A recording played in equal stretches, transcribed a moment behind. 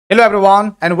Hello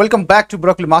everyone and welcome back to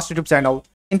Broccoli Master YouTube channel.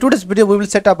 In today's video we will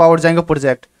set up our Django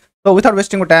project. So without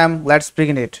wasting time, let's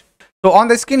begin it. So on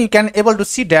the screen you can able to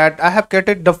see that I have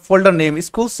created the folder name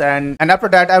schools and after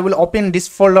that I will open this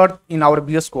folder in our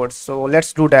VS Code. So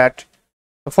let's do that.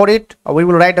 So for it we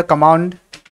will write the command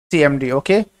cmd,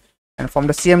 okay, and from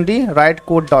the cmd write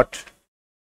code dot.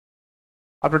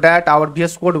 After that our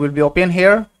VS Code will be open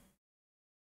here.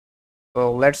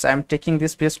 So I'm taking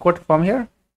this VS Code from here.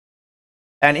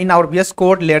 And in our VS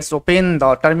Code, let's open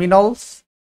the terminals.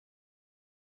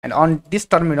 And on these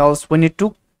terminals, we need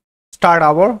to start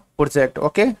our project.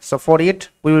 Okay. So for it,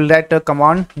 we will write the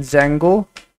command Django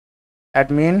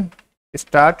admin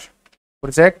start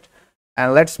project,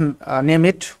 and let's name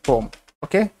it home.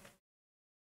 Okay.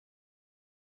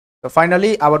 So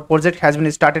finally, our project has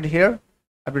been started here.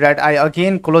 After that, I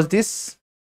again close this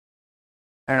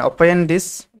and open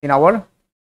this in our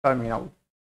terminal.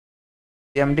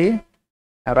 cmd.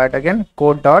 And write again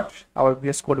code dot. Our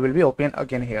VS Code will be open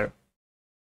again here.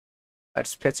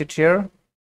 Let's fetch it here.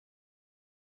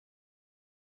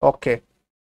 Okay.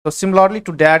 So similarly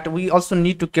to that, we also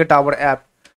need to create our app.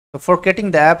 So for creating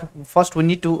the app, first we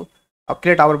need to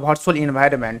create our virtual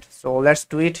environment. So let's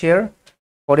do it here.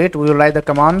 For it, we will write the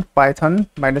command python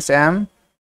 -m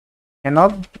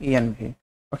env.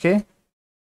 Okay.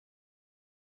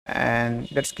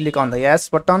 And let's click on the yes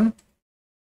button.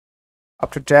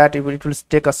 After that, it will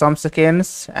take some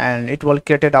seconds and it will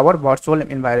create our virtual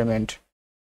environment.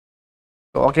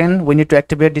 So again, we need to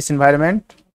activate this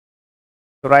environment.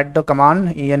 So write the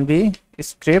command env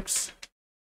scripts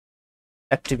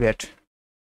activate.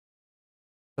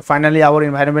 So finally, our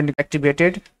environment is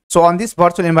activated. So on this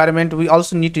virtual environment, we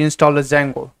also need to install the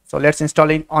Django. So let's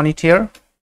install it on it here.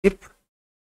 Pip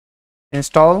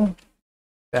install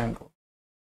Django.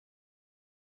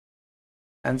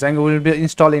 And Django will be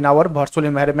installed in our virtual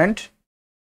environment.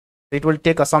 It will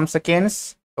take some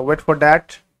seconds, so wait for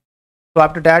that. So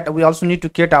after that, we also need to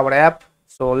create our app.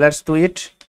 So let's do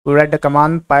it. We write the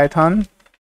command python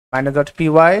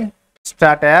 -py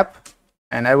start app,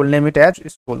 and I will name it as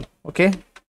school. Okay,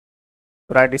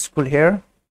 write school here.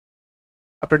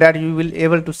 After that, you will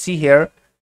able to see here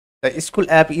the school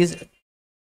app is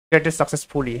created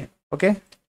successfully. Okay.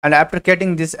 And after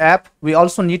creating this app, we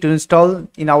also need to install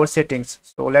in our settings.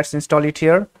 So let's install it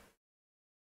here.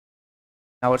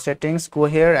 Our settings, go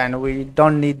here, and we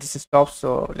don't need this stuff.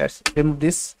 So let's remove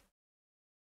this.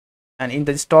 And in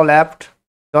the install app,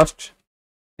 just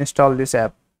install this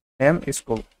app. Name is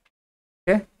school.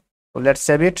 Okay. So let's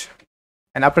save it.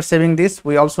 And after saving this,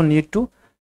 we also need to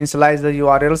initialize the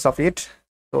URLs of it.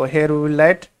 So here we will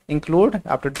write include.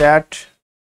 After that,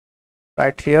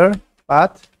 right here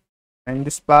path. And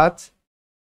this path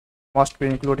must be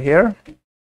included here.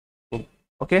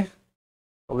 Okay,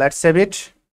 so let's save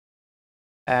it.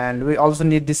 And we also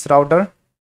need this router.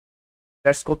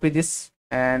 Let's copy this,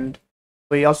 and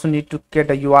we also need to get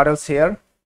the URLs here.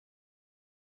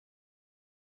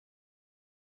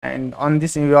 And on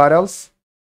these URLs,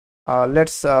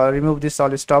 let's remove this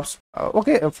all stops.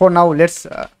 Okay, for now let's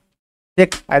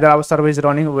check either our server is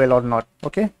running well or not.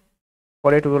 Okay,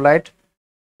 for it we will write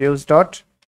views dot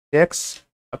x.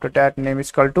 After that, name is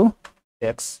equal to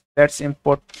x. Let's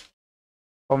import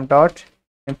from dot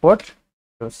import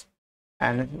views,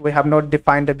 and we have not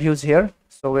defined the views here,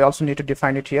 so we also need to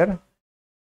define it here.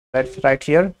 Let's write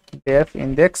here def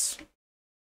index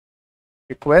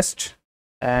request,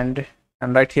 and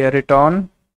right here return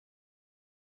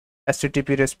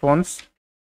http response.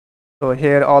 So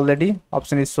here already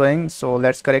option is showing, so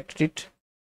let's correct it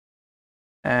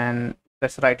and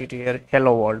let's write it here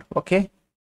hello world. Okay.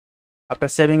 After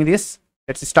saving this,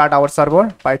 let's start our server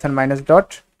python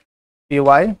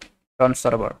 -.py run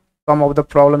server. Some of the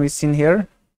problem is in here,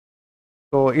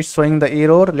 so it's showing the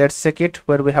error. Let's check it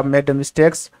where we have made the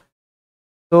mistakes.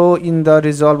 So in the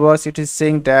resolvers, it is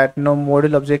saying that no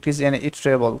module object is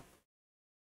iterable.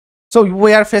 So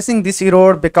we are facing this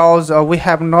error because we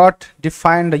have not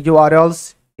defined the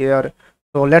URLs here.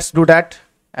 So let's do that,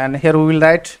 and here we will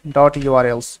write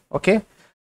 .urls. Okay,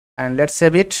 and let's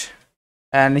save it.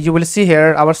 And you will see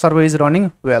here our server is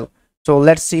running well. So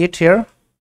let's see it here.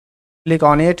 Click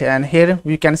on it, and here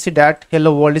we can see that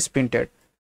hello world is printed.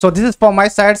 So this is for my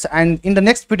sides, and in the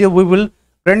next video we will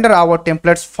render our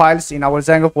templates files in our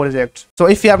Django project. So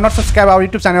if you have not subscribed our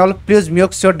YouTube channel, please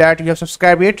make sure that you have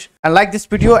subscribed it and like this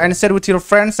video and share with your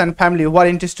friends and family who are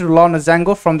interested to learn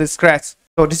Django from the scratch.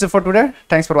 So this is for today.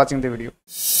 Thanks for watching the video.